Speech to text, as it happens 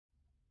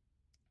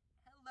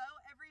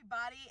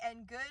everybody,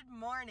 and good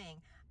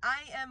morning.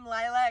 I am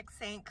Lilac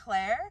St.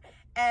 Clair,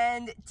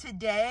 and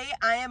today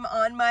I am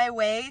on my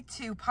way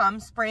to Palm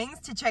Springs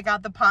to check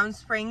out the Palm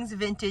Springs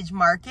Vintage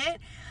Market.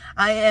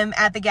 I am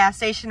at the gas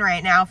station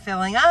right now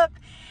filling up,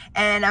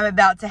 and I'm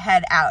about to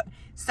head out.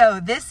 So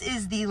this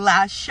is the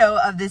last show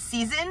of the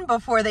season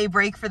before they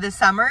break for the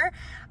summer,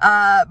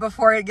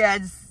 before it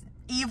gets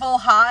evil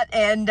hot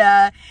and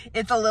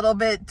it's a little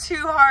bit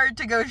too hard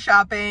to go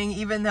shopping,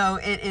 even though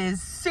it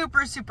is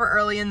super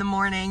early in the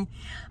morning,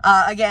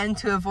 again,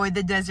 to avoid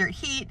the desert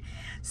heat.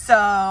 So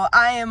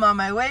I am on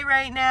my way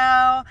right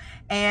now,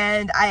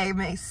 and I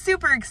am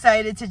super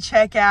excited to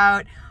check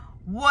out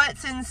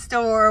what's in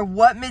store,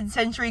 what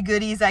mid-century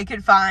goodies I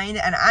could find,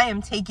 and I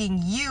am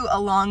taking you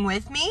along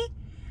with me.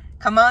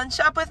 Come on,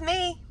 shop with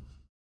me.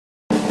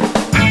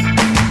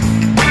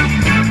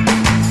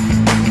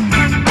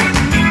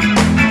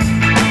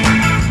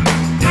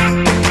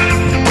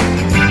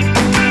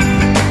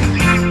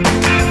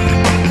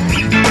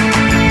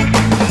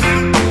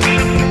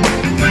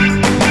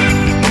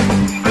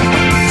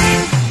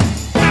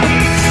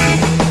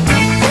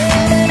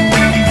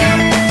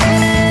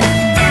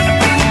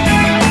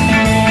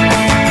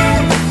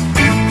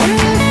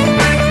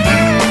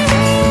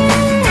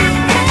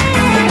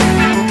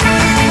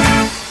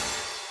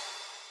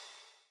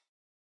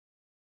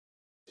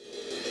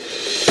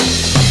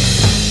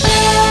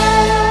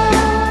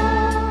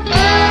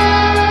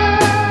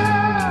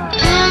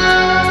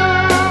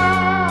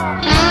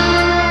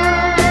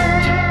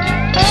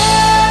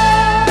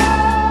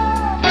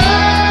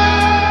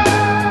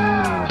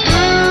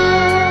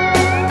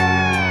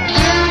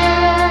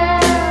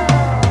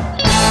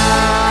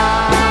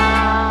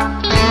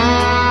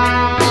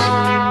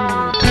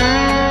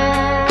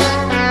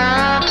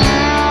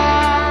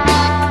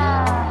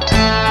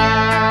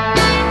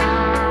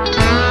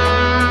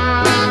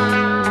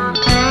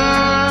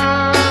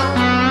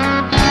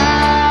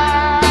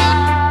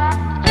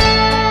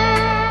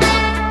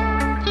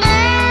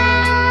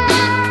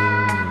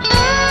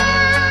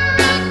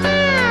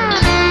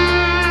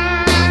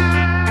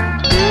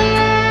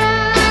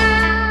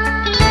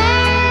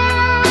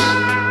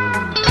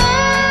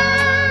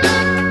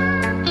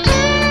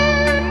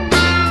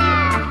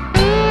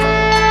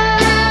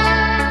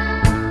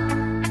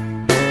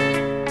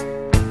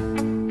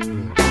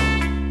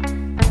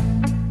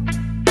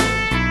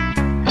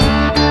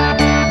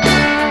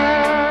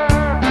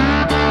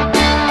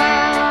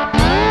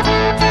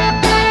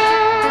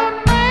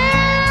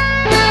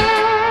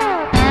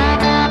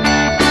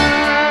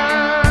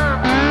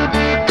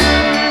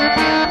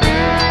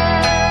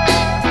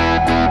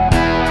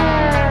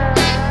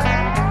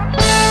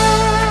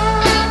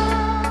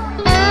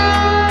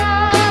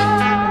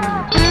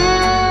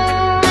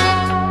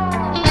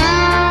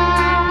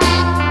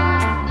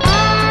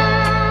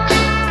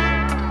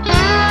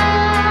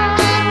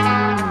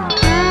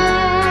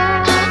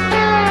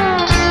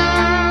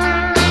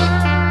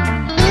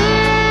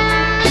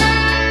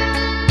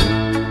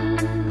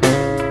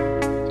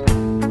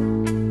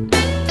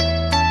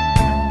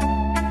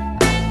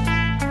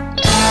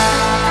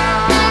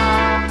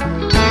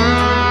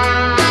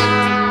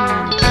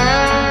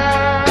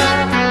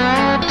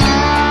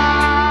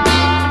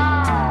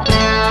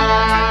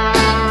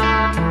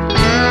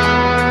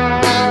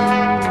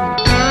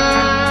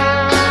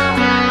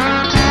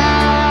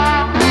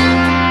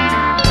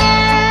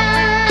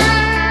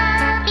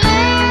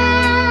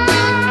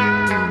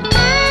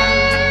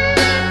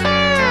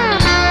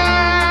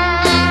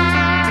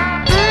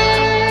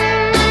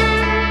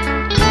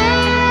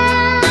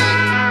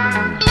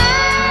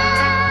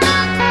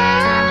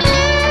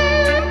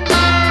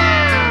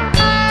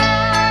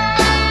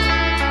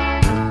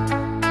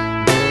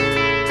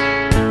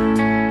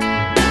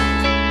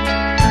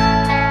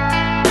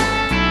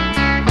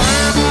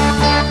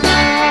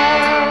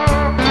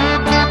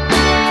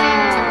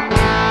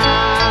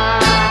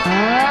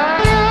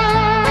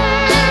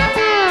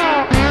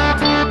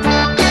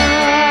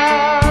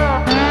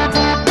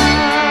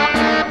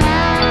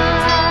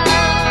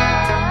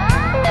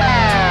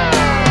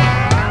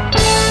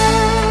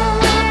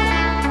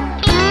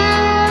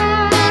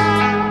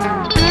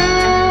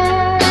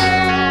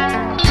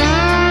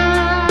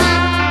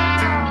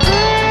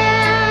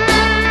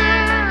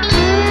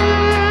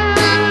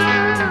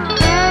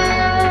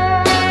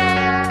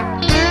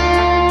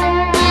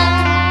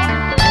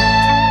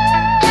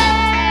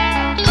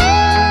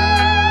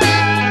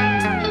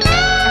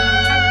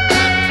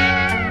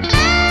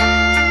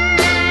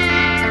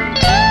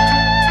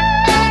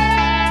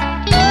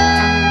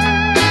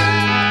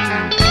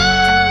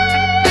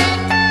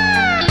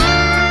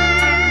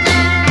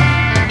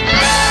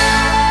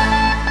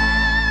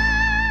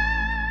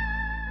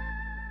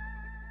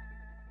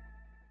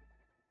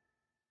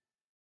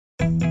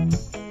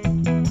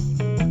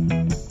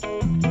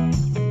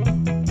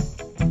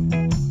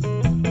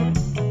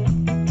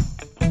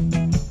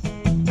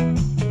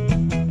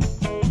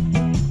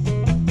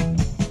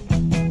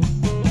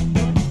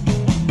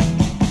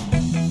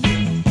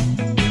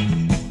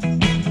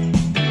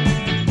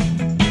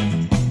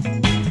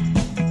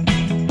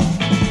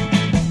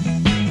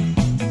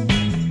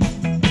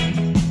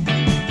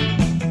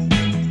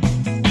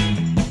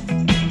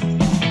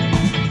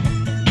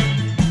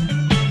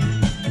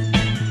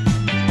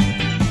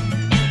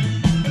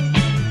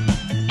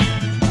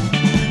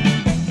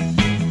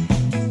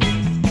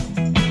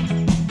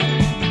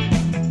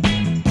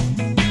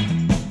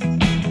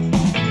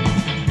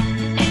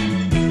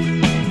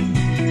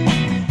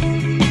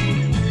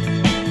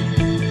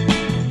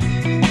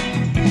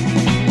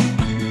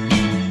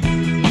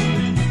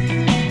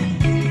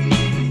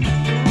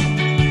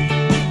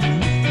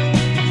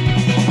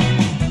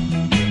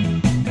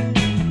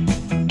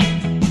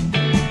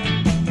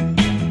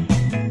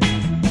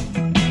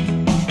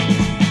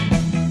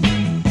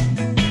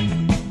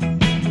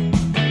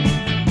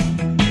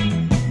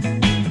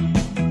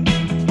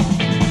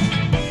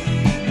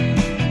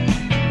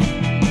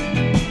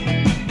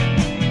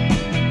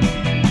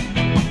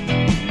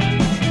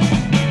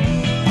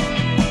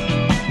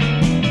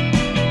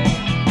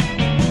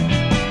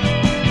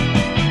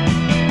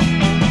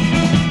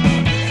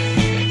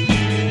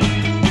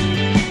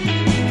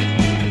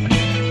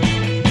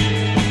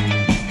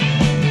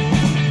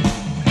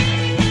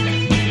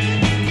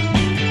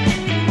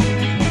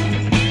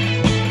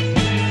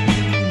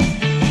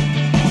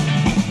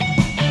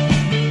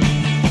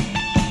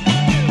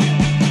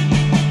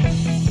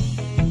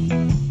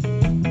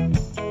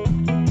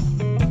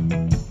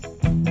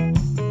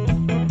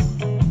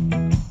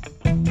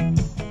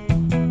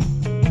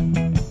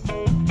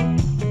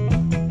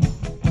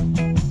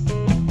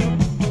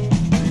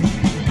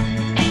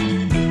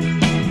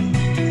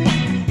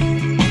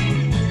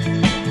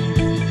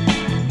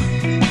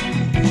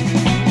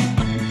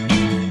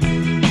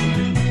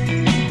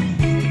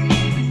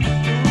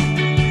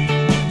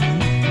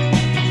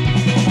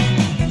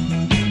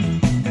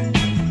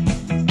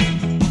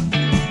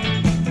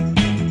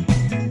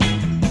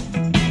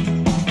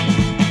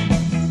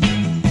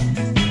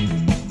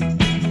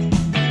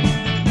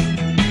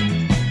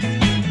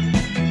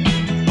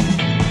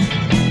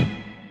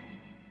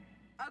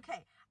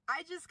 Okay,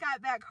 I just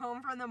got back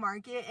home from the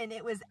market and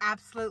it was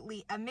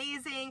absolutely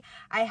amazing.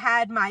 I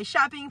had my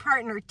shopping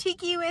partner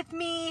Tiki with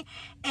me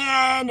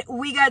and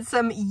we got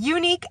some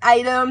unique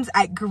items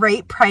at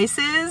great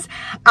prices.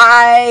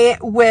 I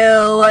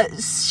will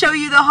show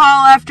you the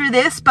haul after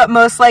this, but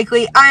most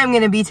likely I am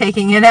going to be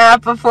taking a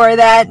nap before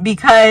that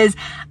because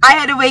I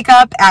had to wake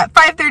up at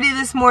 5:30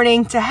 this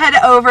morning to head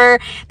over.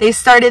 They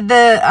started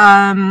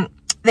the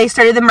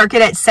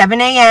market at 7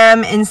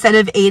 a.m. instead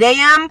of 8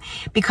 a.m.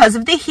 because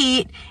of the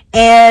heat,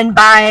 and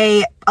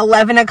by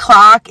 11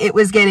 o'clock it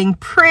was getting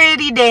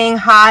pretty dang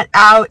hot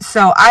out,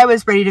 so I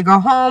was ready to go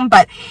home,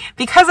 but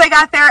because I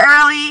got there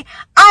early,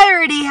 I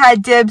already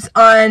had dibs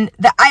on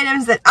the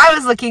items that I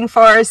was looking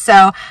for,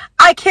 so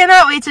I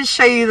cannot wait to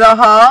show you the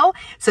haul,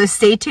 so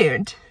stay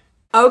tuned.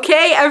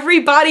 Okay,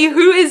 everybody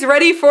who is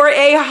ready for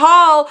a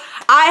haul.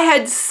 I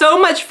had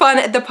so much fun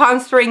at the Palm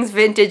Springs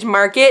Vintage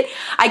Market.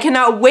 I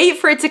cannot wait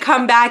for it to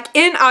come back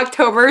in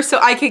October so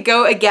I could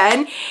go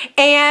again.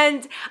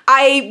 And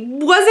I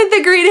wasn't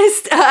the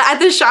greatest at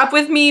the shop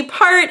with me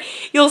part.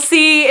 You'll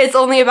see it's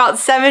only about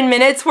 7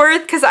 minutes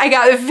worth because I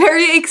got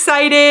very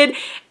excited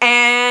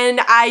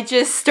and I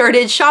just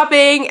started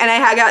shopping and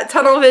I got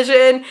tunnel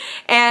vision,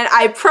 and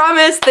I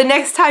promise the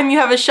next time you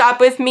have a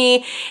shop with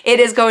me, it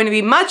is going to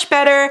be much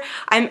better.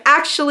 I'm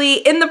actually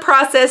in the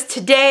process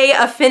today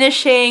of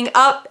finishing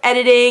up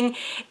editing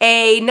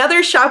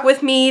another shop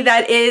with me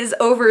that is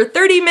over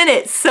 30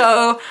 minutes,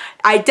 so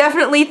I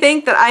definitely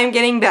think that I'm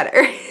getting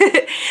better.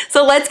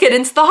 So let's get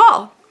into the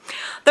haul.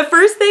 The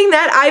first thing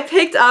that I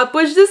picked up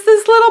was just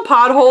this little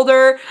pot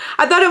holder.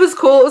 I thought it was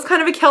cool. It was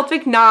kind of a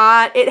Celtic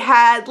knot. It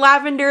had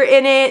lavender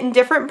in it and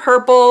different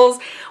purples.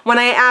 When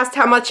I asked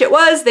how much it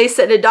was, they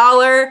said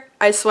 $1.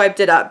 I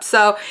swiped it up.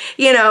 So,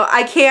 you know,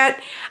 I can't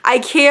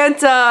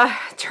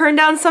turn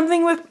down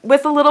something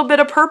with a little bit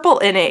of purple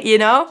in it, you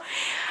know?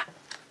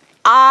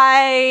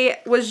 I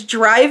was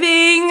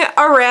driving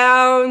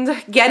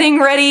around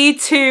getting ready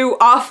to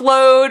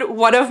offload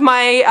one of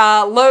my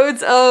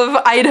loads of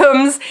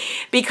items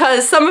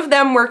because some of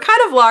them were kind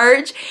of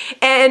large,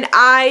 and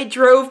I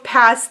drove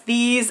past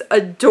these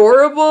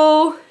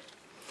adorable,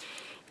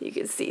 you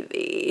can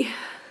see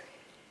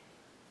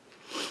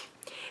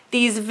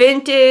these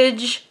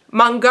vintage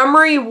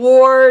Montgomery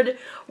Ward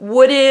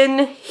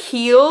wooden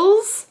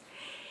heels.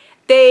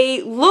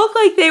 They look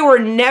like they were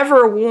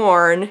never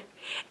worn.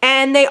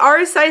 And they are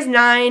a size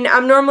 9.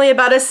 I'm normally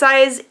about a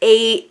size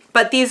 8,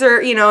 but these are,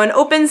 you know, an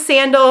open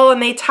sandal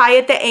and they tie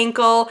at the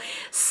ankle.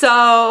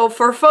 So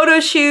for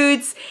photo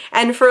shoots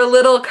and for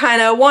little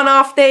kind of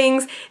one-off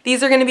things,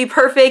 these are going to be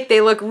perfect.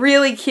 They look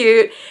really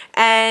cute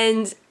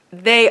and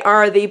they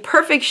are the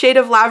perfect shade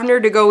of lavender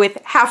to go with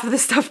half of the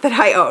stuff that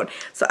I own.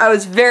 So I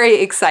was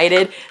very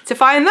excited to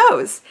find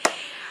those.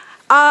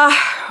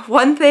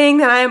 One thing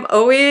that I am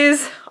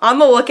always on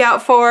the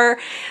lookout for,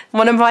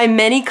 one of my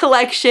many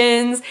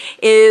collections,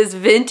 is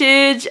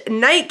vintage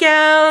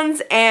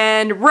nightgowns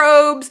and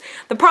robes.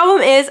 The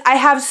problem is I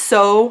have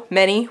so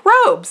many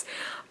robes,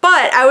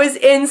 but I was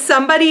in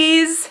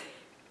somebody's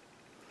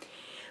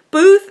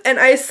booth and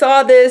I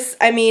saw this.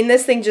 I mean,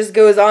 this thing just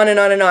goes on and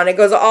on and on. It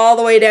goes all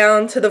the way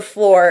down to the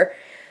floor,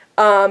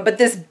 but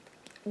this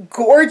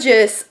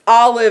gorgeous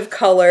olive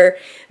color,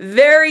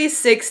 very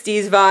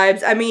 60s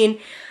vibes. I mean,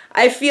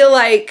 I feel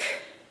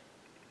like,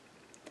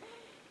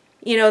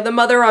 you know, the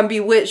mother on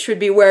Bewitched would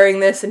be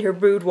wearing this in her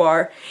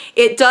boudoir.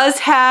 It does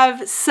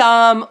have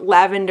some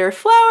lavender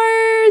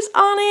flowers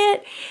on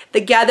it.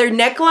 The gathered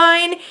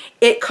neckline,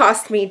 it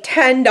cost me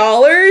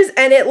 $10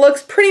 and it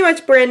looks pretty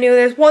much brand new.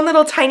 There's one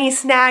little tiny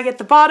snag at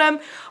the bottom,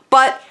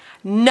 but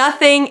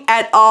nothing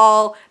at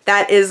all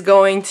that is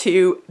going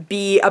to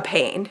be a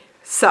pain.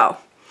 So,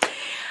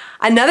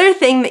 another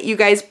thing that you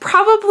guys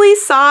probably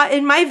saw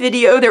in my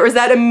video, there was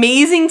that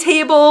amazing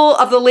table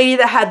of the lady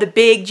that had the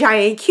big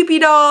giant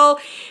Cupid doll.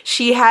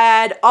 She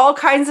had all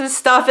kinds of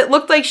stuff. It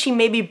looked like she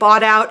maybe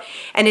bought out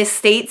an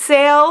estate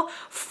sale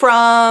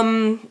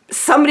from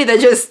somebody that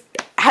just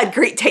had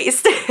great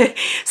taste.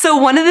 So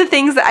one of the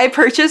things that I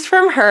purchased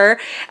from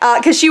her,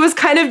 because she was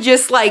kind of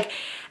just like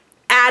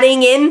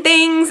adding in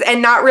things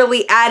and not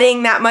really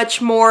adding that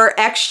much more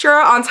extra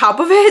on top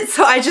of it.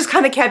 So I just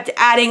kind of kept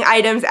adding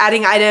items,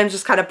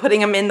 just kind of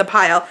putting them in the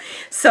pile.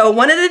 So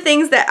one of the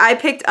things that I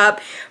picked up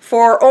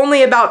for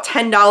only about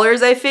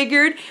 $10, I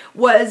figured,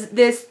 was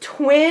this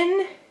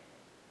twin.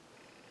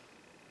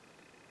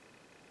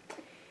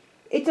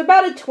 It's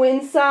about a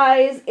twin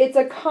size. It's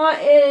a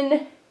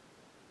cotton,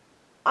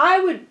 I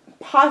would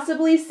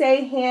possibly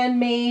say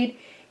handmade,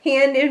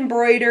 hand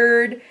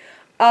embroidered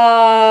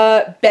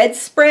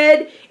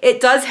bedspread.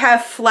 It does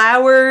have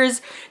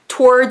flowers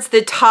towards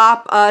the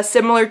top,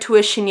 similar to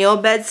a chenille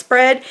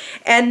bedspread,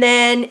 and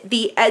then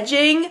the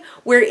edging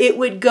where it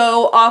would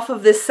go off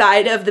of the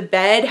side of the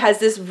bed has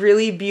this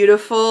really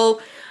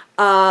beautiful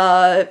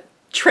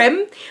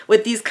trim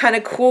with these kind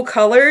of cool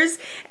colors.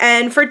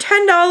 And for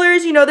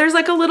 $10, you know, there's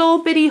like a little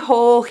bitty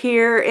hole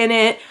here in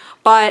it,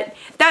 but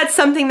that's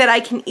something that I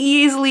can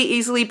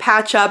easily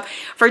patch up.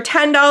 For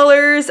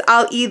 $10,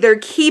 I'll either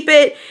keep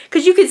it,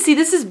 because you can see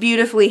this is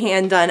beautifully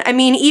hand done. I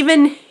mean,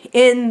 even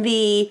in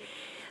the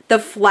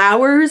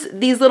flowers,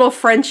 these little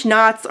French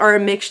knots are a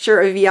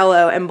mixture of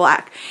yellow and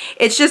black.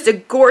 It's just a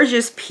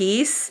gorgeous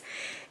piece,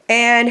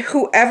 and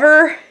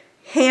whoever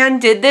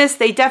hand did this,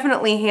 they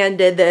definitely hand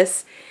did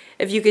this.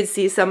 If you could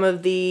see some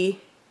of the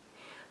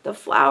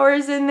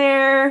flowers in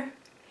there.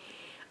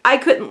 I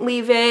couldn't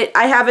leave it.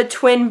 I have a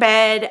twin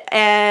bed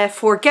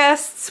for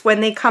guests when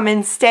they come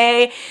and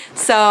stay,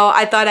 so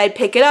I thought I'd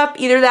pick it up,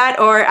 either that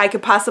or I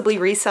could possibly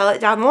resell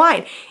it down the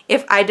line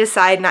if I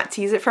decide not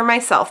to use it for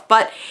myself.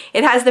 But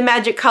it has the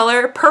magic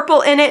color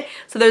purple in it,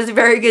 so there's a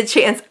very good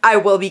chance I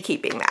will be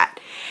keeping that.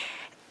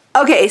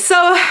 Okay,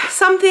 so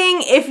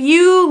something, if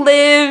you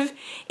live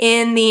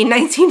in the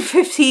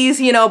 1950s,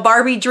 you know,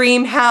 Barbie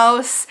dream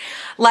house,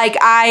 like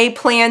I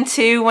plan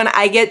to when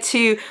I get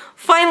to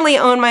finally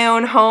own my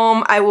own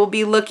home, I will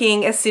be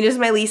looking as soon as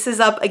my lease is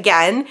up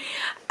again.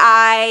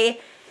 I,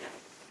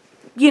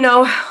 you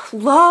know,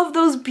 love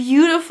those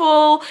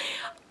beautiful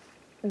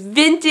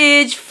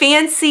vintage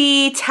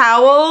fancy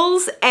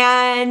towels,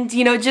 and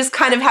you know, just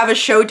kind of have a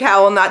show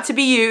towel not to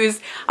be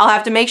used. I'll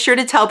have to make sure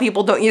to tell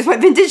people don't use my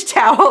vintage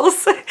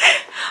towels.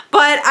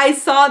 But I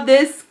saw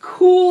this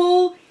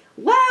cool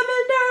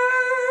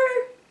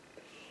lavender.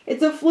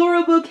 It's a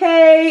floral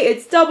bouquet.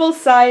 It's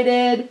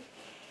double-sided.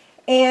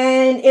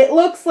 And it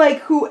looks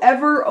like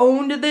whoever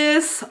owned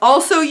this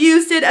also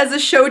used it as a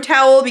show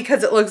towel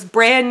because it looks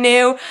brand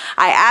new.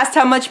 I asked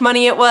how much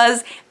money it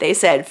was. They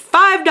said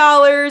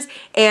 $5,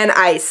 and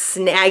I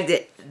snagged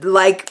it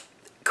like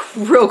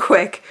real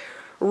quick.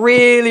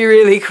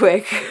 Really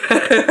quick.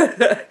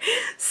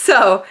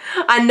 So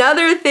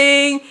another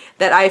thing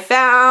that I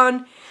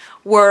found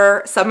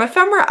were some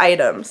ephemera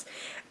items.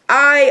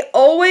 I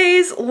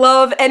always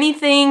love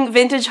anything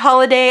vintage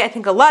holiday. I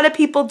think a lot of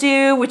people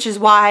do, which is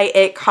why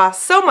it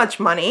costs so much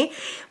money.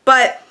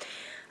 But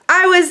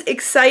I was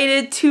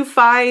excited to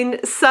find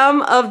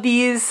some of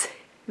these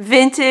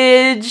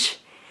vintage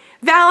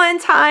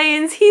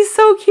Valentines. He's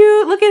so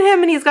cute. Look at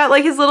him, and he's got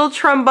like his little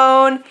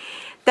trombone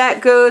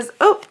that goes,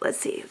 oh, let's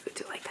see, we'll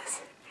do it like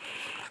this.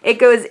 It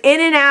goes in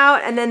and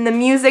out, and then the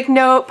music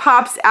note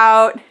pops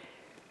out.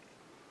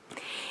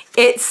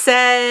 It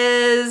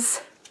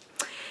says,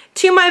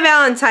 "To my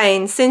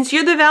Valentine, since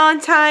you're the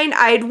Valentine,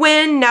 I'd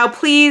win. Now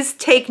please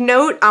take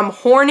note, I'm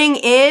horning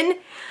in.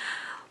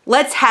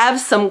 Let's have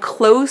some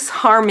close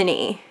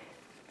harmony."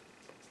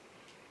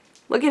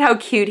 Look at how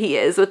cute he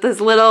is with his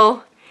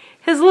little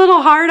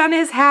heart on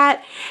his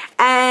hat.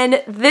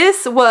 And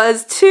this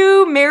was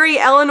to Mary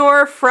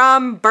Eleanor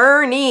from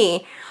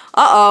Bernie.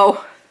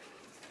 Uh-oh.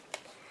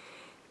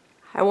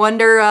 I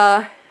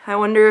wonder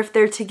if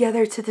they're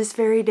together to this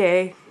very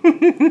day.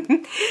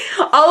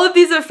 All of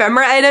these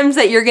ephemera items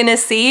that you're gonna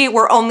see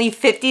were only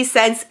 50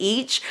 cents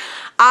each.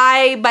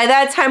 I, by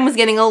that time, was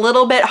getting a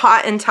little bit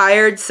hot and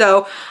tired,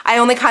 so I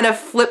only kind of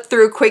flipped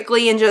through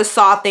quickly and just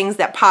saw things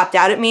that popped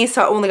out at me,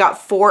 so I only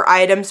got 4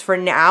 items for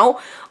now.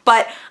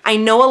 But I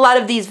know a lot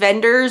of these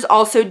vendors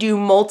also do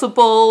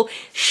multiple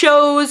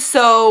shows,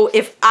 so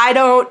if I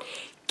don't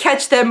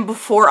catch them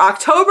before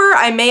October,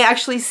 I may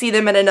actually see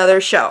them at another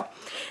show.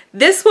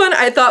 This one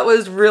I thought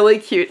was really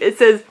cute. It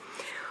says,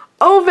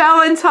 "Oh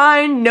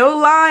Valentine, no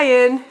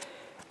lying.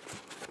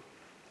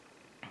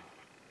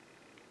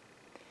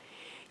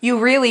 You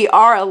really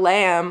are a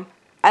lamb.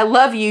 I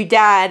love you,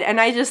 Dad." And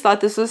I just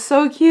thought this was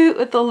so cute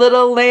with the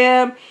little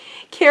lamb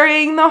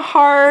carrying the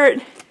heart.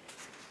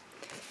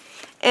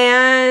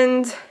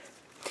 And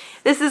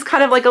this is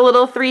kind of like a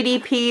little 3D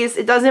piece.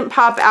 It doesn't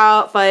pop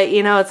out, but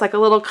you know, it's like a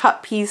little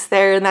cut piece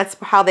there, and that's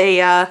how they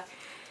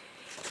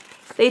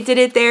did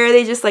it there.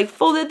 They just like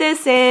folded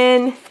this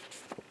in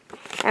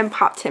and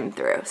popped him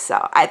through.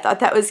 So I thought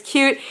that was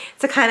cute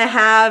to kind of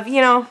have,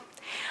 you know,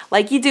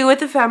 like you do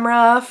with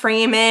ephemera,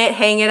 frame it,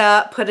 hang it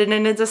up, put it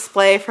in a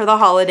display for the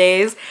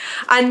holidays.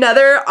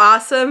 Another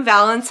awesome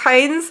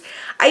Valentine's.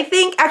 I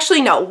think,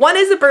 actually no, one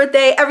is a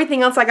birthday,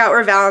 everything else I got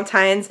were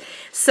Valentine's.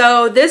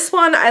 So this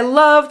one I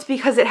loved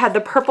because it had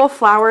the purple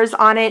flowers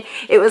on it.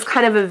 It was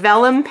kind of a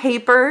vellum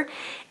paper,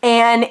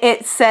 and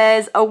it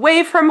says,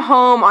 "Away from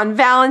home on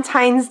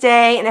Valentine's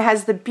Day," and it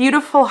has the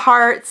beautiful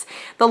hearts,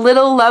 the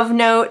little love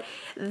note.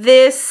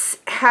 This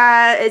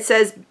it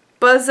says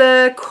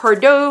Buzza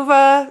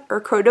Cordova or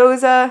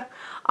Cordoza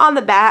on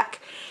the back,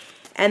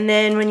 and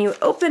then when you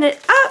open it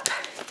up,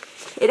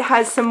 it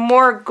has some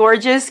more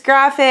gorgeous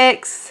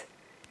graphics.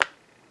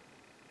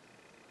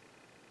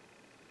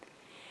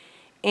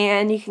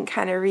 And you can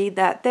kind of read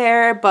that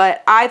there,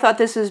 but I thought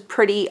this was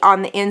pretty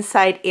on the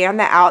inside and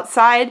the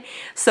outside,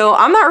 so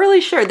I'm not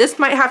really sure. This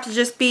might have to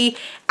just be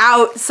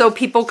out so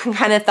people can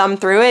kind of thumb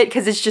through it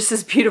because it's just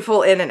as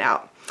beautiful in and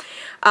out.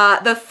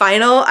 The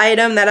final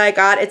item that I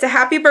got, it's a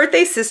happy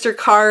birthday sister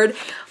card,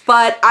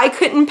 but I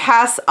couldn't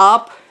pass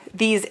up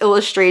these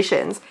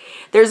illustrations.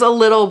 There's a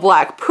little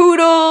black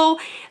poodle.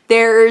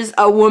 There's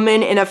a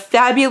woman in a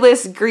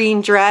fabulous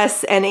green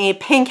dress and a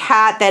pink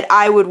hat that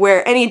I would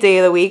wear any day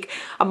of the week.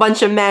 A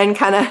bunch of men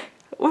kind of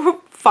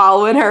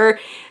following her,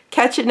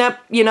 catching up,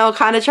 you know,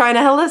 kind of trying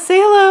to say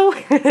hello.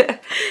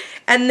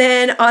 And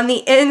then on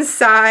the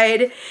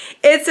inside,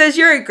 it says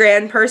you're a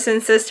grand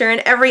person, sister,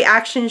 and every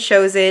action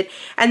shows it.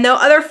 And though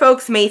other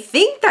folks may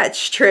think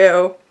that's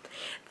true,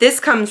 this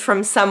comes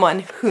from someone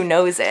who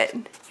knows it.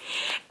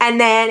 And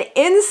then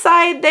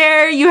inside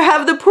there, you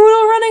have the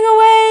poodle running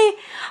away.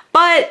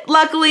 But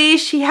luckily,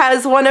 she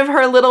has one of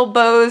her little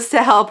bows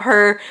to help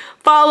her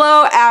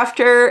follow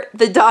after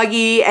the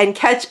doggy and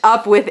catch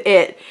up with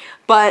it.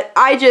 But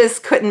I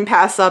just couldn't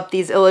pass up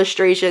these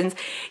illustrations.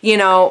 You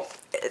know,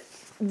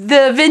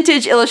 the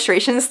vintage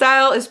illustration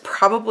style is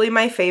probably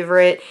my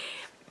favorite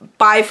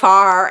by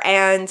far.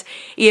 And,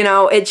 you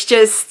know, it's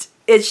just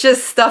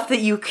stuff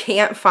that you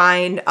can't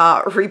find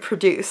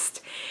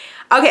reproduced.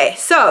 Okay,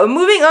 so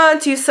moving on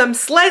to some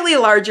slightly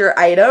larger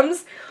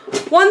items.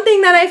 One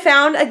thing that I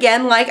found,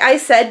 again, like I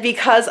said,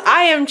 because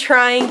I am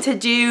trying to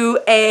do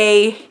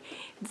a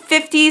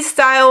 50s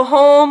style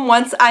home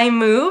once I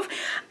move,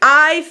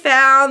 I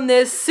found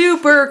this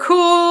super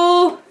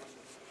cool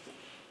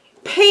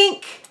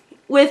pink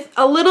with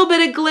a little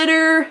bit of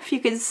glitter, if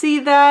you can see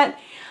that.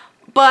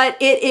 But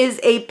it is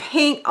a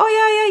pink, oh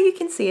yeah, you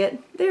can see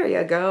it. There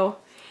you go.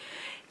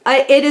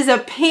 It is a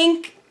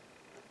pink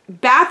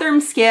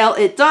bathroom scale.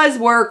 It does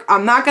work.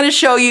 I'm not going to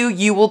show you.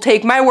 You will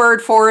take my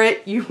word for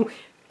it. You're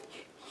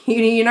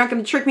not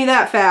going to trick me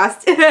that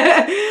fast.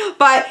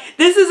 But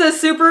this is a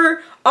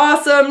super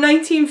awesome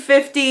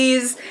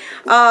 1950s,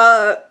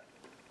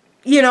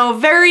 you know,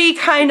 very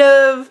kind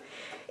of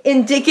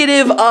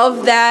indicative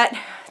of that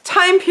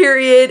time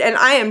period. And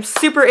I am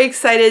super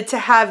excited to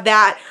have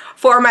that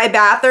for my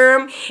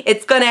bathroom.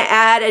 It's going to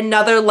add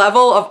another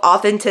level of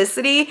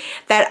authenticity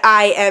that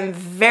I am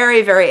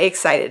very, very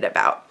excited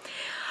about.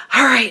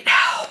 All right,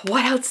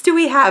 what else do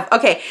we have?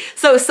 Okay,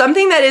 so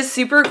something that is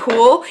super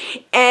cool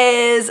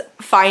is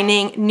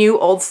finding new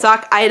old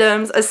stock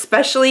items,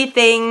 especially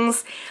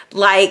things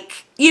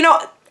like, you know,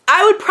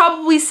 I would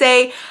probably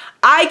say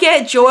I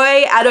get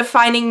joy out of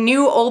finding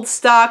new old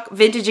stock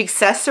vintage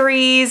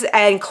accessories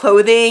and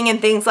clothing and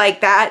things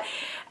like that,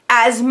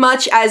 as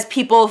much as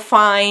people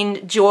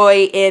find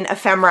joy in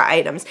ephemera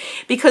items,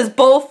 because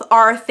both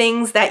are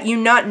things that you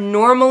not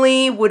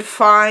normally would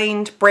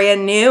find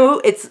brand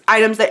new. It's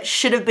items that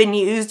should have been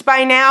used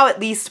by now at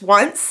least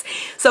once.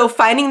 So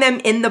finding them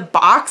in the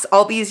box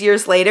all these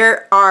years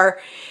later are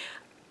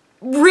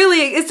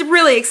it's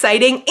really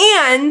exciting.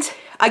 And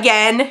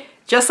again,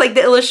 just like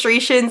the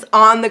illustrations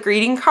on the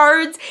greeting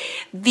cards,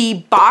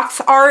 the box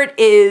art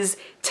is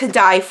to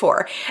die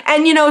for.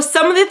 And you know,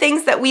 some of the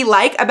things that we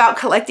like about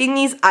collecting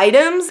these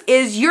items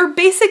is you're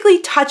basically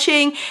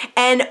touching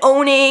and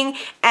owning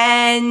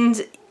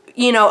and,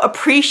 you know,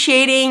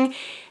 appreciating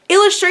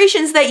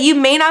illustrations that you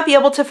may not be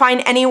able to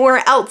find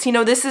anywhere else. You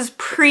know, this is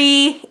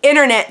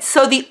pre-internet,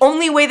 so the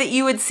only way that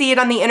you would see it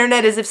on the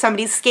internet is if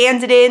somebody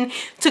scanned it in,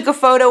 took a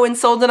photo and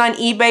sold it on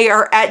eBay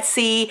or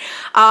Etsy.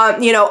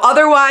 You know,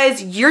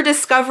 otherwise you're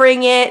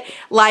discovering it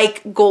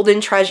like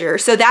golden treasure.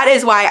 So that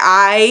is why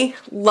I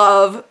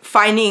love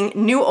finding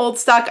new old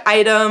stock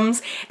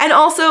items, and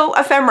also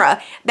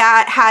ephemera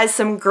that has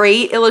some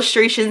great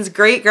illustrations,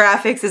 great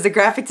graphics. As a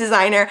graphic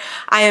designer,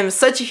 I am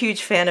such a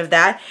huge fan of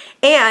that.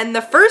 And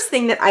the first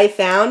thing that I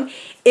found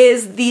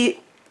is the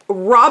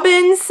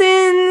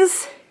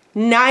Robinsons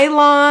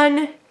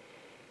nylon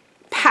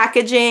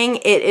packaging.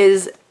 It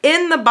is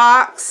in the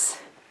box.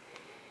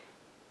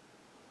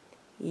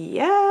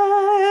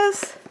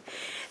 Yes.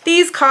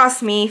 These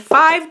cost me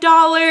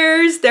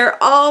 $5.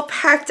 They're all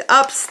packed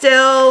up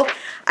still.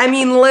 I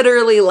mean,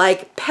 literally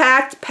like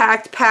packed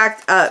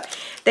up.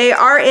 They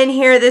are in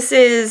here. This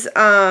is,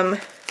 I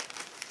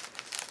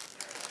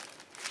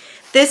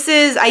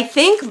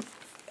think,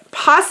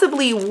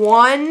 possibly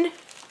one.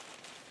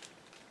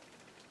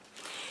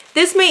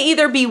 This may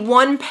either be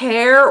one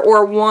pair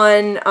or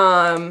one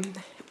nylon.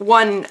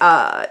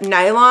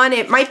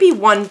 It might be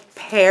one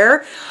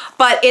pair,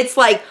 but it's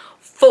like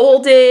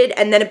folded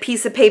and then a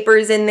piece of paper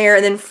is in there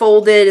and then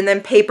folded and then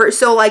paper.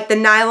 So like the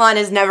nylon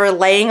is never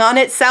laying on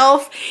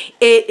itself.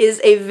 It is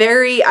a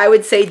very, I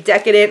would say,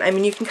 decadent. I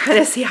mean, you can kind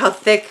of see how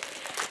thick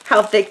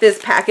this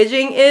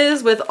packaging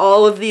is with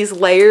all of these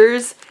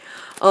layers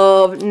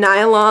of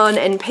nylon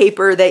and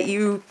paper that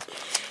you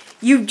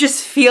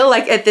just feel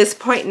like at this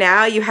point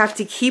now you have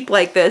to keep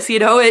like this. You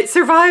know, it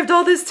survived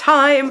all this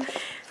time.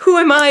 Who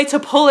am I to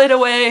pull it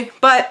away?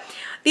 But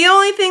the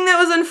only thing that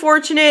was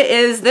unfortunate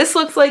is this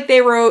looks like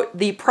they wrote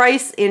the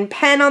price in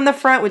pen on the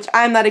front, which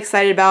I'm not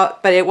excited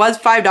about, but it was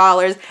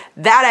 $5.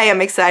 That I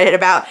am excited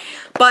about.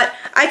 But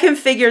I can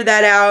figure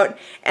that out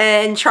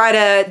and try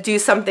to do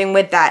something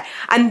with that.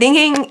 I'm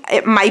thinking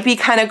it might be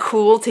kind of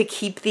cool to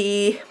keep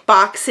the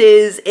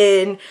boxes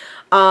in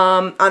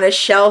on a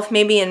shelf,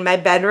 maybe in my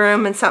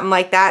bedroom and something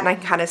like that, and I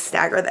can kind of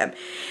stagger them.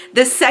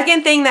 The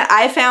second thing that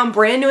I found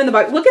brand new in the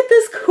box, look at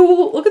the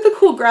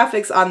cool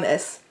graphics on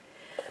this.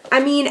 I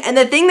mean, and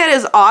the thing that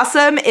is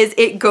awesome is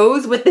it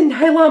goes with the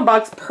nylon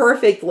box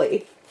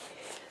perfectly.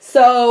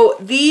 So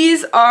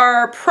these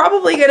are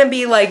probably going to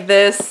be like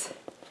this,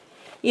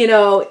 you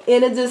know,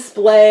 in a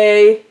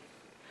display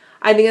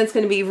I think it's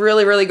going to be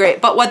really, really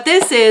great. But what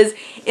this is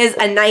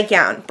a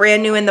nightgown,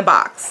 brand new in the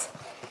box.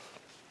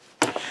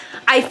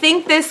 I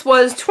think this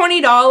was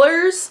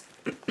 $20.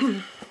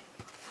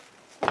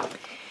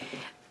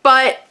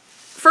 But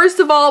first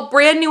of all,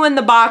 brand new in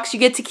the box. You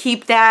get to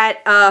keep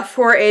that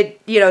for a,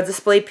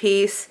 display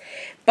piece.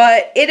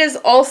 But it is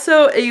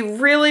also a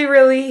really,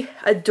 really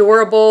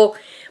adorable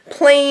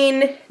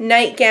plain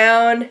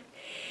nightgown.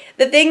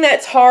 The thing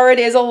that's hard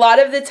is a lot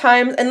of the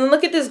times, and then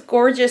look at this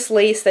gorgeous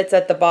lace that's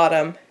at the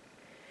bottom.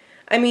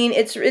 I mean,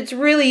 it's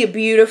really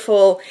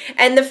beautiful.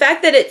 And the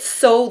fact that it's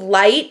so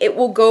light, it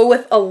will go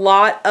with a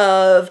lot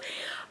of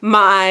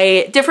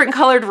my different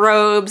colored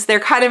robes. They're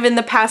kind of in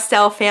the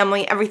pastel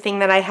family, everything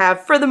that I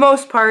have for the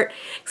most part,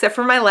 except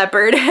for my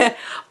leopard.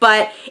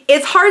 But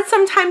it's hard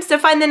sometimes to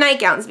find the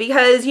nightgowns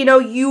because,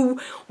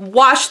 you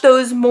wash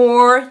those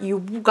more, you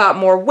got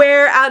more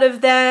wear out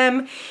of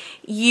them,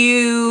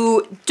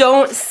 you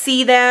don't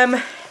see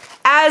them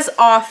as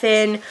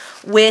often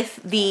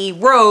with the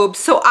robes.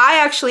 So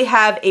I actually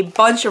have a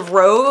bunch of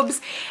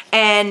robes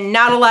and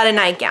not a lot of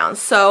nightgowns.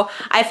 So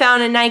I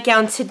found a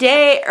nightgown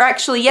today, or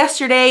actually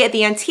yesterday at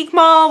the Antique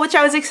Mall, which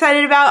I was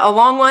excited about, a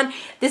long one.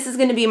 This is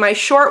going to be my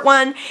short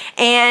one,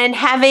 and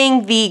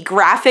having the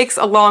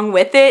graphics along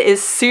with it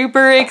is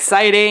super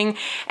exciting,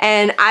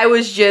 and I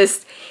was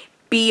just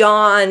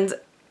beyond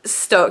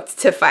stoked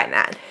to find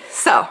that.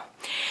 So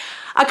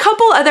a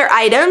couple other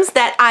items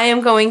that I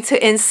am going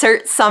to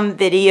insert some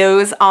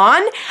videos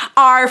on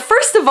are,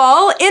 first of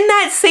all, in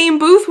that same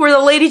booth where the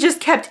lady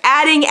just kept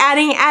adding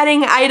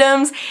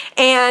items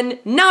and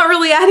not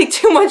really adding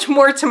too much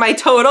more to my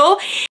total,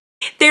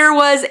 there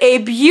was a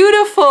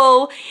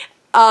beautiful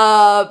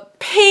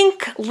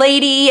pink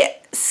lady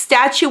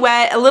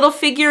statuette, a little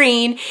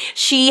figurine.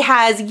 She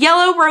has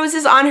yellow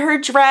roses on her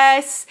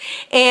dress,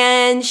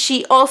 and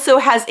she also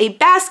has a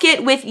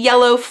basket with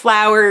yellow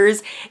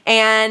flowers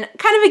and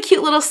kind of a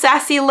cute little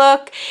sassy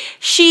look.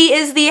 She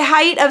is the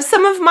height of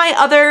some of my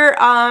other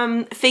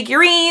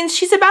figurines.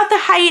 She's about the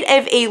height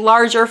of a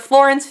larger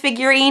Florence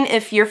figurine,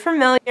 if you're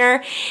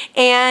familiar,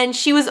 and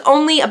she was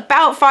only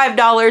about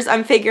 $5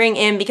 I'm figuring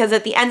in, because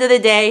at the end of the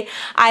day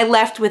I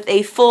left with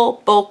a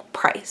full bulk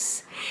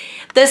price.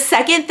 The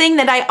second thing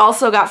that I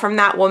also got from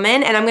that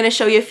woman, and I'm going to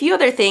show you a few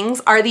other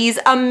things, are these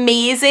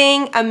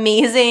amazing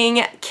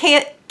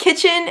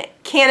kitchen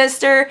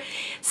canister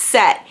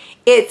set.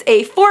 It's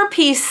a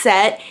 4-piece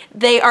set.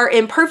 They are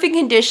in perfect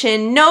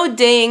condition, no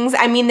dings.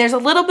 I mean, there's a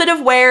little bit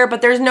of wear,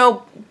 but there's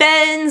no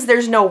bends,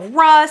 there's no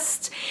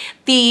rust.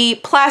 The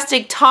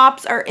plastic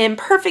tops are in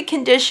perfect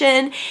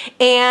condition,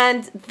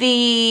 and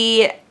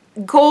the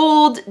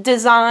gold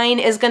design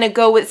is going to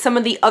go with some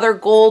of the other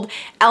gold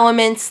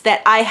elements that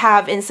I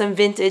have in some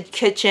vintage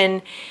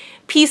kitchen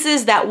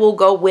pieces that will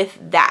go with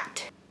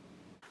that.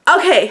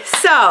 Okay,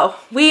 so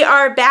we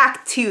are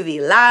back to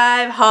the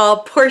live haul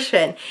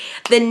portion.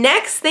 The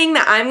next thing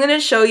that I'm going to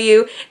show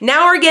you,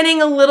 now we're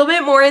getting a little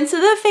bit more into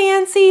the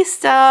fancy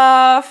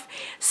stuff.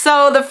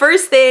 So the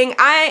first thing,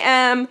 I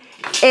am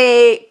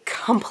a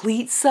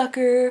complete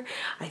sucker.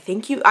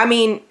 I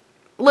mean,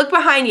 look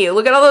behind you.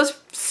 Look at all those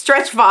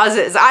stretch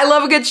vases. I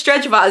love a good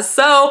stretch vase.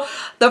 So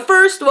the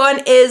first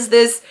one is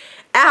this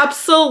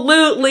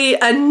absolutely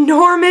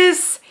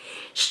enormous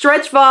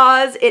stretch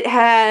vase. It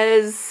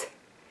has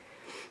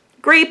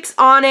grapes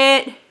on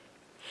it.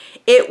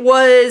 It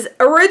was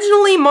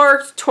originally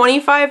marked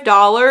 $25.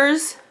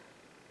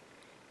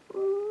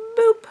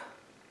 Boop.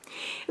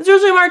 It's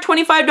originally marked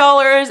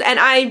 $25, and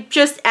I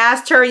just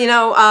asked her,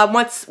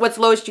 what's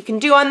lowest you can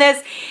do on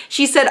this?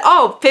 She said,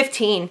 oh,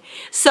 15.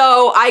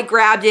 So I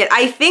grabbed it.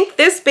 I think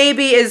this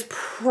baby is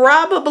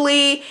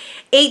probably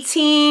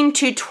 18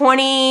 to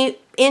 20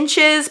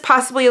 inches,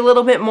 possibly a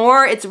little bit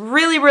more. It's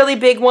really, really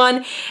big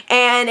one,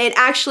 and it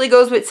actually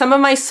goes with some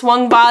of my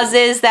swung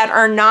vases that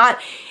are not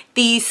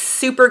these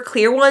super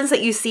clear ones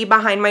that you see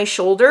behind my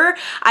shoulder.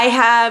 I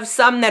have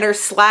some that are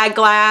slag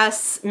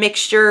glass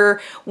mixture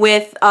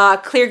with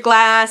clear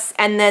glass,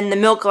 and then the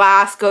milk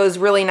glass goes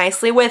really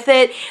nicely with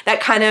it.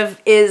 That kind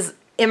of is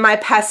in my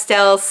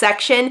pastel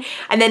section.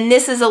 And then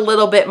this is a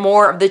little bit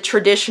more of the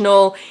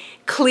traditional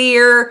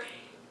clear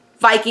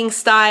Viking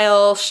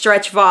style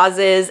stretch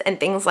vases and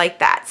things like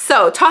that.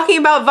 So talking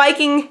about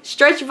Viking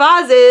stretch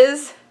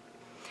vases,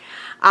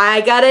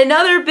 I got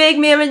another big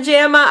Mama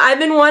Jamma. I've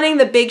been wanting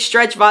the big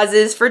stretch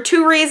vases for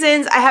 2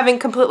 reasons. I haven't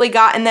completely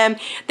gotten them.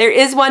 There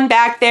is one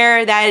back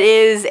there that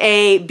is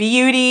a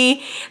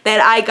beauty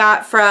that I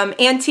got from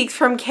Antiques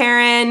from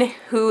Karen,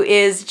 who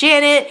is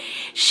Janet.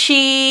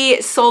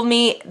 She sold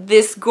me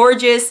this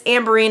gorgeous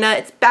Amberina.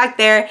 It's back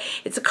there.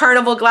 It's a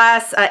carnival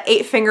glass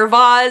 8-finger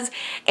vase,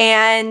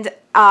 and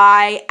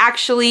I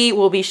actually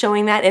will be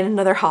showing that in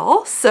another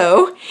haul.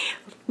 So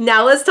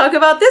now let's talk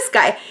about this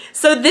guy.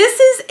 So this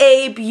is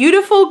a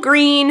beautiful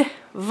green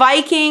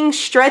Viking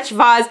stretch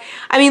vase.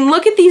 I mean,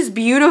 look at these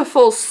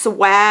beautiful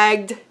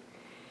swagged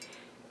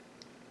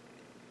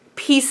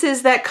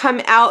pieces that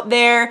come out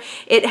there.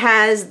 It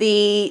has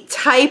the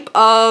type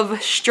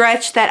of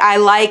stretch that I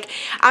like.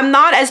 I'm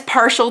not as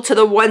partial to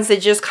the ones that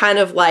just kind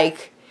of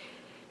like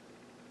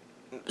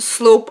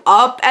slope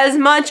up as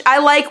much. I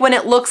like when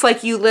it looks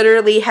like you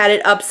literally had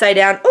it upside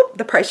down. Oh,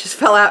 the price just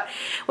fell out.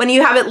 When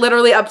you have it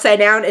literally upside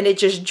down and it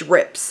just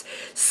drips.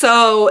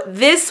 So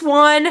this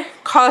one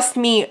cost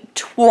me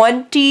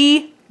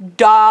 $20.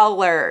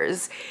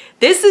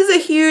 This is a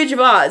huge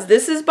vase.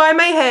 This is by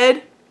my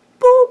head.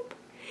 Boop.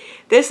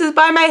 This is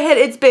by my head.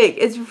 It's big.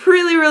 It's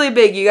really, really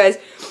big, you guys.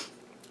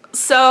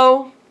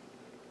 So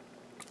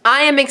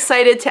I am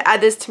excited to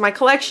add this to my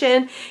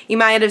collection. You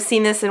might have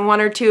seen this in one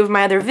or two of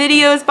my other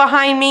videos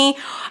behind me,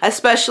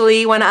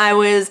 especially when I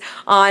was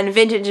on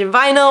Vintage and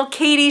Vinyl,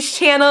 Katie's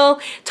channel,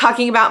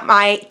 talking about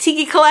my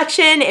tiki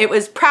collection. It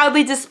was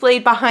proudly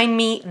displayed behind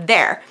me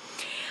there.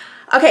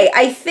 Okay,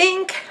 I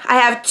think I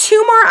have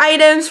 2 more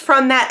items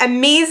from that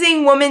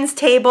amazing woman's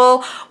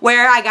table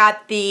where I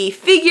got the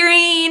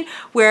figurine,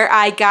 where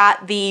I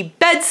got the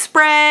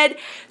bedspread.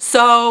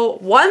 So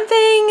one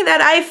thing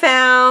that I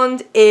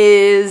found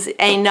is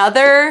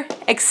another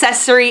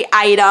accessory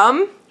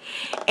item.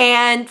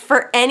 And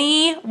for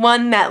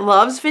anyone that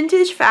loves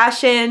vintage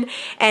fashion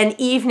and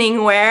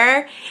evening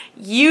wear,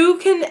 you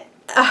can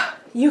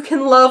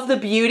love the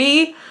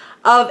beauty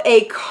of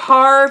a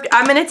carved,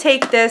 I'm gonna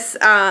take this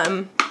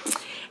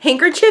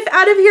handkerchief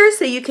out of here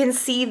so you can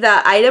see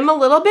the item a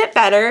little bit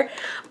better.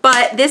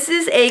 But this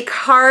is a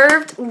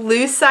carved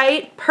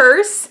lucite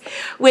purse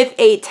with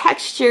a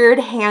textured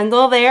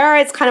handle there.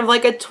 It's kind of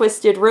like a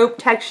twisted rope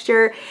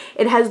texture.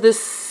 It has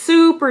this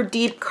super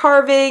deep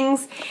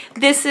carvings.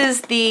 This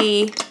is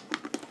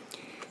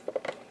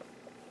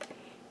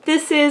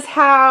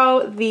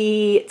how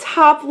the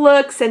top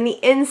looks and the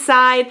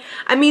inside.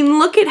 I mean,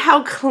 look at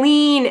how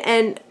clean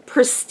and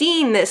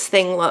pristine this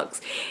thing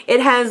looks. It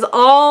has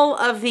all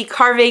of the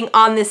carving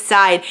on this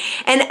side.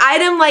 An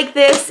item like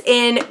this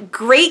in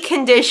great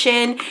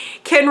condition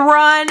can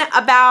run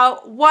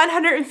about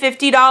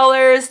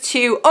 $150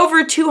 to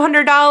over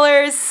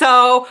 $200.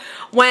 So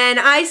when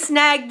I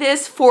snagged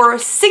this for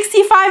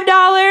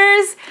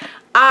 $65,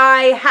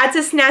 I had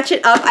to snatch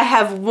it up. I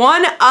have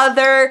one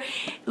other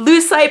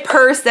lucite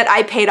purse that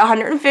I paid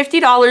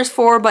 $150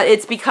 for, but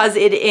it's because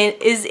it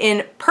is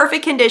in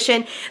perfect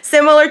condition.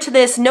 Similar to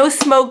this, no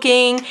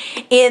smoking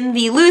in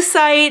the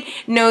lucite,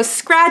 no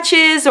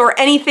scratches or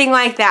anything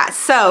like that.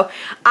 So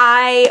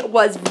I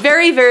was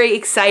very, very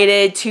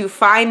excited to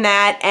find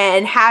that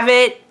and have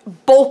it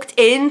bulked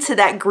into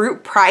that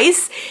group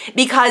price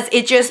because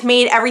it just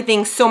made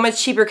everything so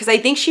much cheaper, because I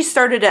think she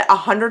started at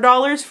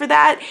 $100 for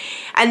that,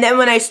 and then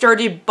when I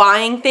started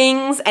buying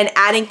things and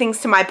adding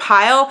things to my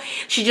pile,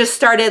 she just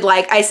started,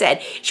 like I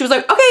said, she was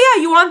like, okay,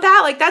 yeah, you want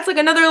that? Like, that's like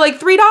another like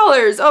 $3.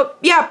 Oh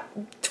yeah,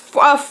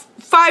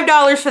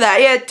 $5 for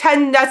that. Yeah,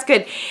 10, that's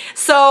good.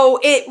 So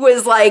it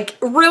was like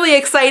really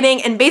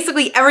exciting, and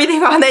basically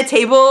everything on that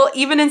table,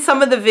 even in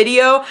some of the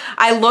video,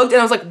 I looked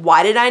and I was like,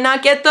 why did I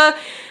not get the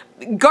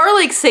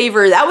garlic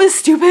saver? That was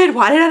stupid.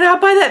 Why did I not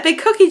buy that big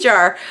cookie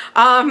jar?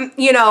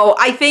 You know,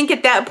 I think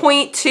at that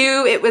point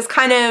too, it was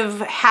kind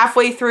of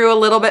halfway through, a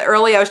little bit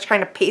early. I was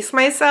trying to pace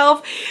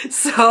myself.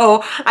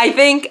 So I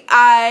think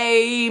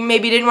I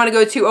maybe didn't want to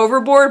go too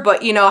overboard,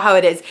 but you know how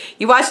it is.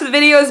 You watch the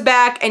videos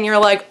back and you're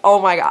like,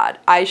 oh my God,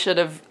 I should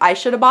have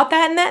bought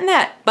that and that and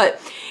that. But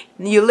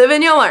you live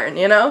and you learn,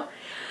 you know?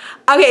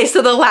 Okay,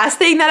 so the last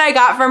thing that I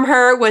got from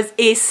her was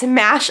a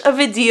smash of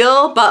a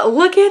deal, but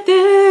look at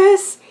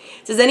this.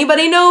 Does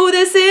anybody know who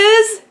this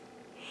is?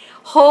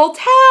 Holt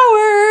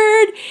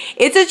Howard.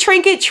 It's a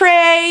trinket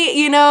tray,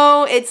 you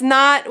know, it's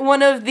not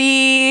one of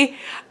the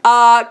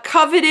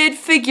coveted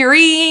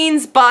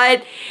figurines,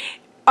 but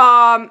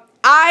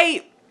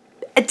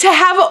to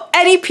have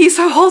any piece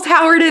of Holt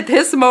Howard at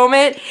this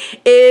moment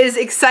is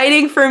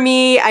exciting for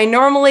me. I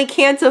normally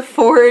can't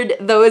afford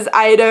those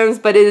items,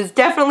 but it is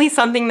definitely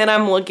something that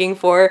I'm looking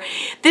for.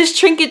 This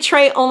trinket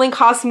tray only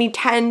cost me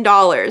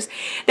 $10.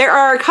 There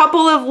are a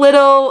couple of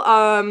little,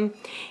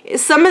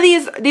 some of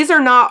these are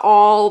not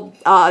all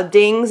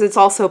dings. It's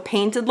also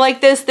painted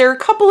like this. There are a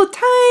couple of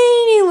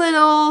tiny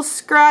little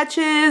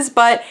scratches,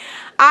 but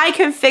I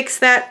can fix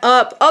that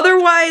up.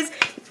 Otherwise,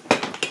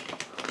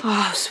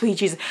 oh, sweet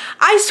Jesus.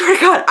 I swear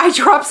to God, I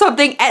drop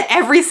something at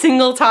every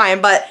single time,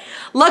 but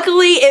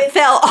luckily it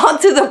fell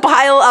onto the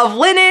pile of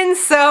linen,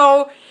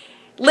 so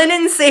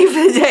linen saved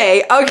the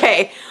day.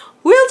 Okay,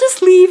 we'll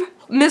just leave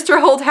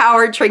Mr. Holt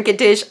Howard trinket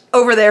dish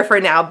over there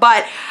for now,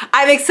 but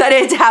I'm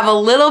excited to have a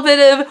little bit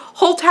of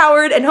Holt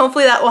Howard, and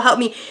hopefully that will help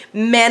me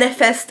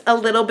manifest a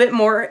little bit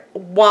more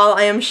while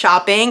I am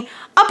shopping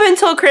up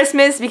until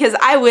Christmas, because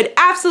I would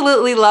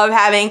absolutely love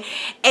having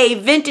a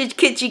vintage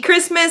kitschy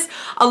Christmas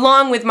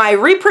along with my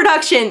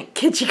reproduction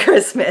kitschy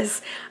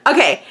Christmas.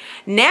 Okay,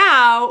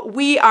 now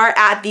we are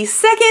at the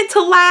second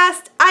to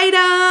last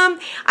item.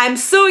 I'm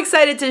so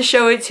excited to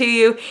show it to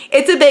you.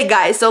 It's a big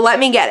guy, so let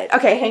me get it.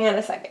 Okay, hang on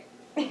a second.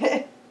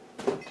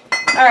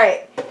 All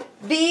right,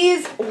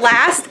 these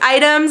last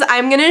items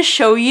I'm gonna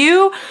show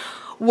you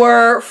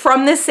were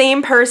from the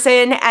same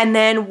person, and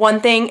then one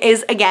thing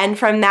is again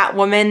from that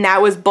woman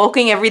that was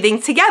bulking everything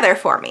together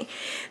for me.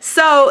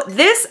 So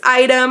this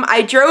item,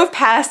 I drove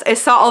past, I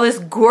saw all this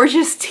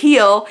gorgeous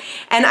teal,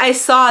 and I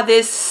saw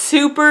this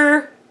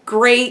super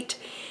great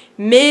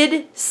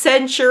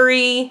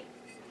mid-century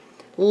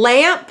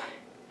lamp.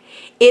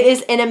 It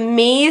is an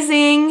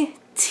amazing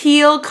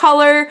teal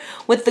color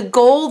with the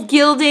gold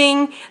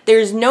gilding.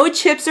 There's no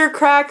chips or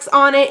cracks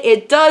on it.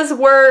 It does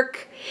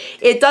work.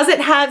 It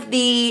doesn't have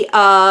the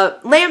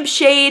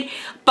lampshade,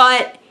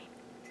 but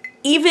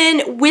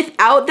even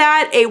without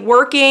that, a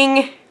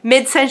working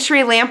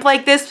mid-century lamp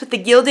like this with the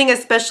gilding,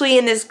 especially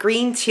in this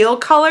green teal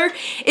color,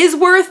 is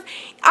worth,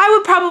 I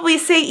would probably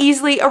say,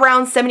 easily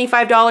around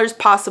 $75,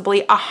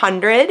 possibly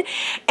 $100,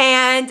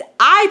 and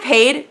I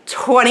paid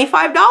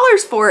 $25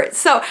 for it.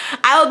 So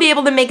I'll be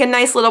able to make a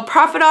nice little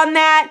profit on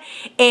that,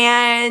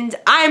 and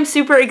I'm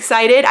super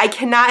excited. I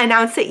cannot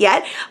announce it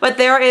yet, but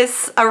there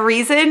is a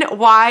reason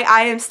why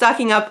I am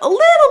stocking up a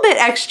little bit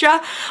extra,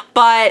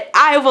 but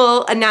I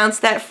will announce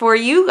that for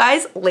you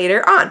guys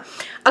later on.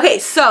 Okay,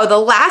 so the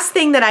last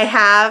thing that I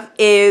have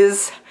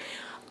is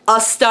a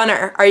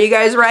stunner. Are you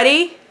guys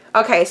ready?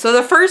 Okay, so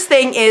the first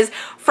thing is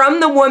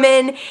from the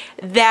woman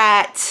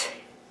that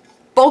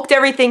bulked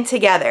everything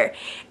together.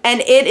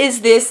 And it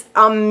is this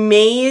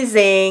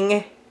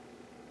amazing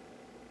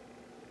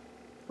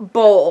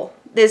bowl.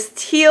 This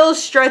teal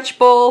stretch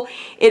bowl.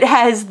 It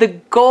has the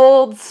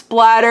gold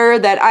splatter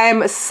that I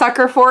am a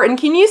sucker for. And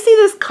can you see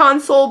this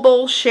console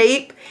bowl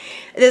shape?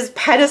 This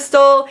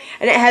pedestal,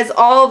 and it has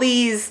all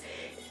these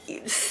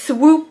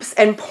swoops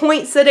and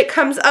points that it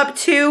comes up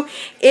to.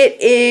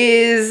 It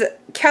is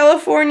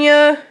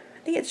California,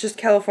 I think it's just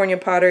California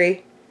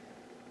pottery.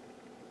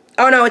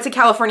 Oh no, it's a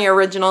California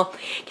original.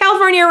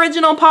 California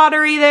original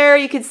pottery there.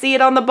 You can see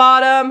it on the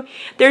bottom.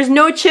 There's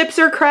no chips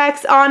or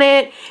cracks on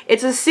it.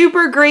 It's a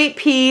super great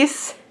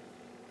piece.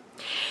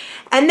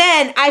 And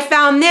then I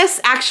found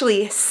this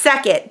actually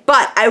second,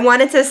 but I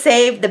wanted to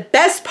save the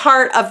best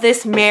part of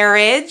this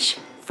marriage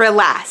for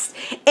last.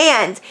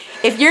 And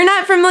if you're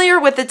not familiar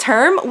with the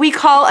term, we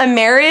call a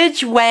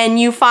marriage when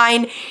you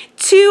find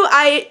two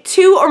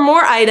or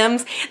more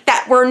items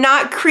that were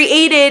not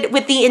created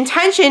with the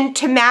intention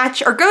to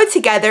match or go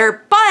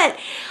together, but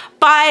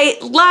by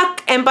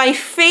luck and by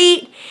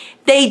fate,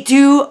 they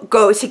do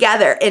go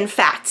together, in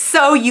fact.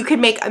 So you could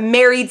make a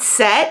married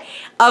set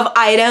of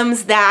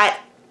items that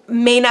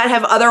may not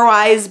have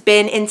otherwise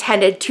been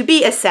intended to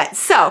be a set.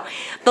 So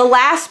the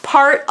last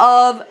part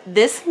of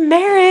this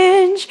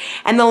marriage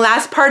and the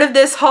last part of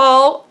this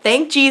haul,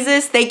 thank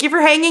Jesus, thank you for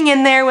hanging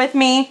in there with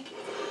me.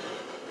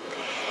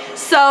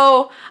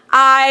 So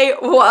I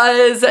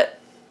was,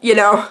 you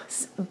know,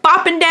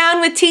 bopping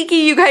down with Tiki.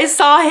 You guys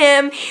saw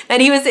him,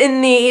 that he was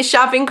in the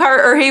shopping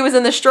cart, or he was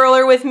in the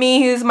stroller with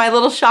me. He's my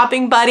little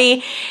shopping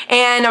buddy,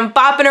 and I'm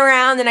bopping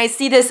around and I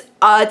see this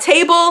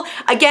table,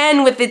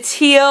 again with the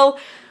teal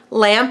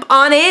lamp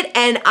on it,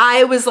 and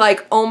I was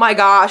like, oh my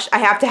gosh, I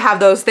have to have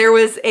those. There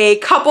was a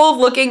couple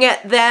looking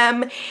at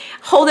them,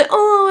 holding,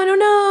 oh, I don't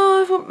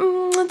know,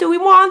 do we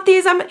want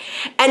these? And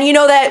you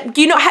know that,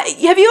 you know, have you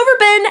ever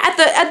been at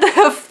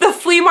the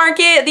flea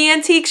market, the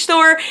antique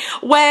store,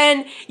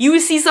 when you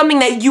see something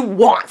that you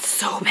want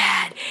so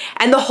bad,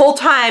 and the whole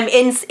time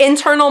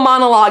internal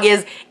monologue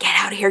is, get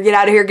out of here, get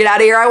out of here, get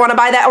out of here, I want to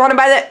buy that, I want to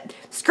buy that.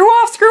 Screw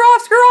off, screw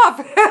off, screw off.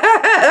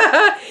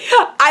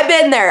 I've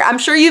been there. I'm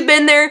sure you've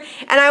been there,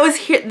 and I was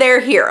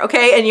here,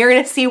 okay? And you're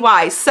gonna see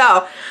why.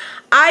 So,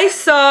 I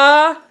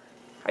saw,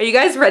 are you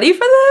guys ready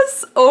for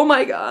this? Oh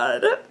my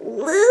God.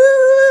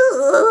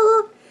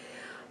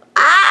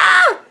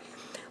 Ah!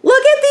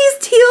 Look at these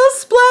teal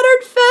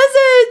splattered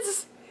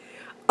pheasants.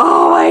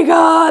 Oh my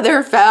God,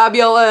 they're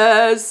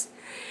fabulous.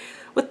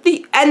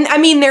 And I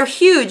mean, they're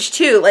huge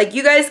too. Like,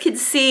 you guys could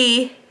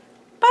see,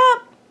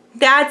 bop.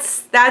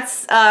 That's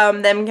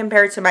them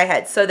compared to my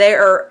head. So they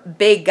are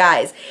big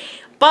guys.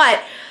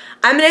 But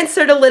I'm going to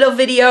insert a little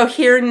video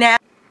here now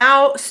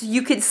so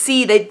you could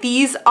see that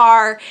these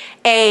are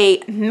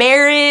a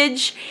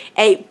marriage,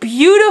 a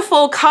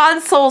beautiful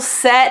console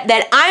set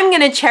that I'm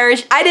going to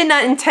cherish. I did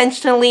not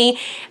intentionally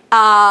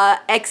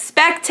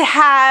expect to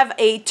have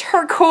a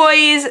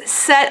turquoise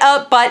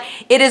setup, but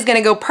it is going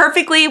to go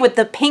perfectly with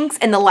the pinks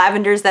and the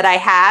lavenders that I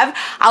have.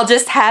 I'll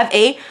just have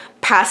a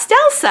pastel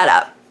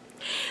setup.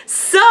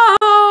 So,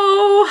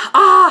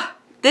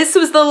 this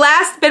was the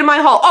last bit of my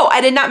haul. Oh, I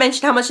did not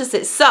mention how much this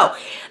is. So,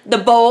 the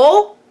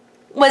bowl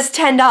was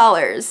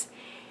 $10.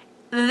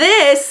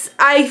 This,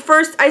 I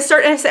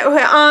started and I said,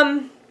 okay, how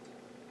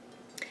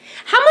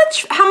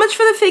much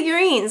for the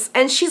figurines?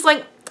 And she's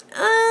like,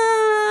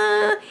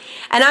 and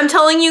I'm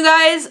telling you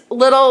guys,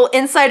 little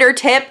insider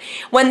tip,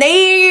 when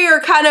they are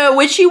kind of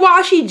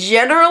wishy-washy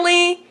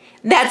generally,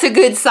 that's a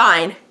good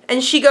sign.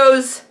 And she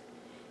goes,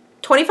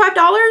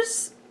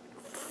 $25?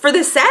 For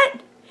the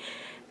set?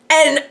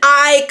 And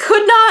I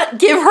could not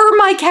give her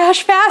my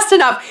cash fast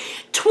enough.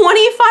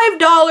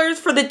 $25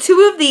 for the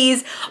two of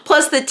these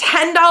plus the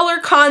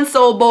 $10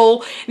 console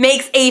bowl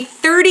makes a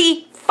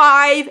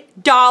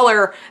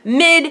 $35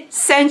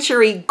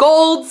 mid-century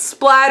gold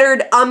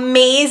splattered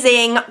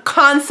amazing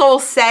console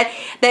set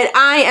that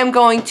I am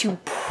going to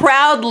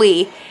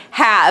proudly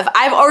have.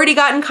 I've already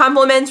gotten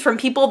compliments from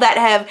people that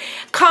have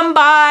come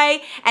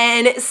by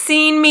and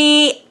seen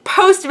me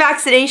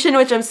post-vaccination,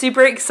 which I'm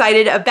super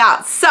excited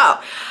about. So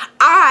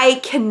I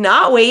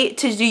cannot wait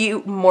to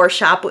do more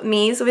shop with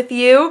me's with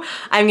you.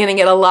 I'm gonna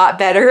get a lot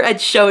better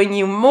at showing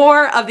you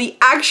more of the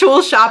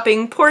actual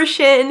shopping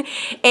portion.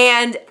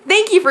 And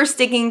thank you for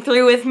sticking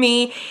through with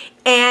me.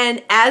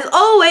 And as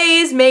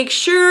always, make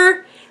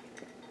sure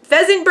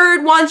Pheasant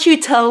Bird wants you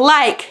to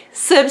like,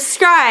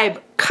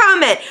 subscribe,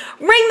 comment,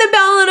 ring the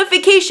bell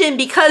notification,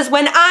 because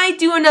when I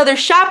do another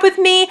shop with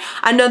me,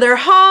 another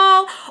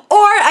haul,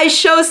 or I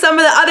show some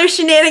of the other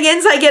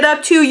shenanigans I get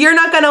up to, you're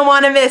not gonna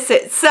wanna miss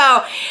it.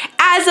 So,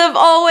 as of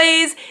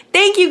always,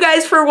 thank you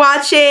guys for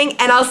watching,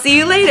 and I'll see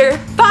you later.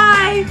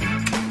 Bye!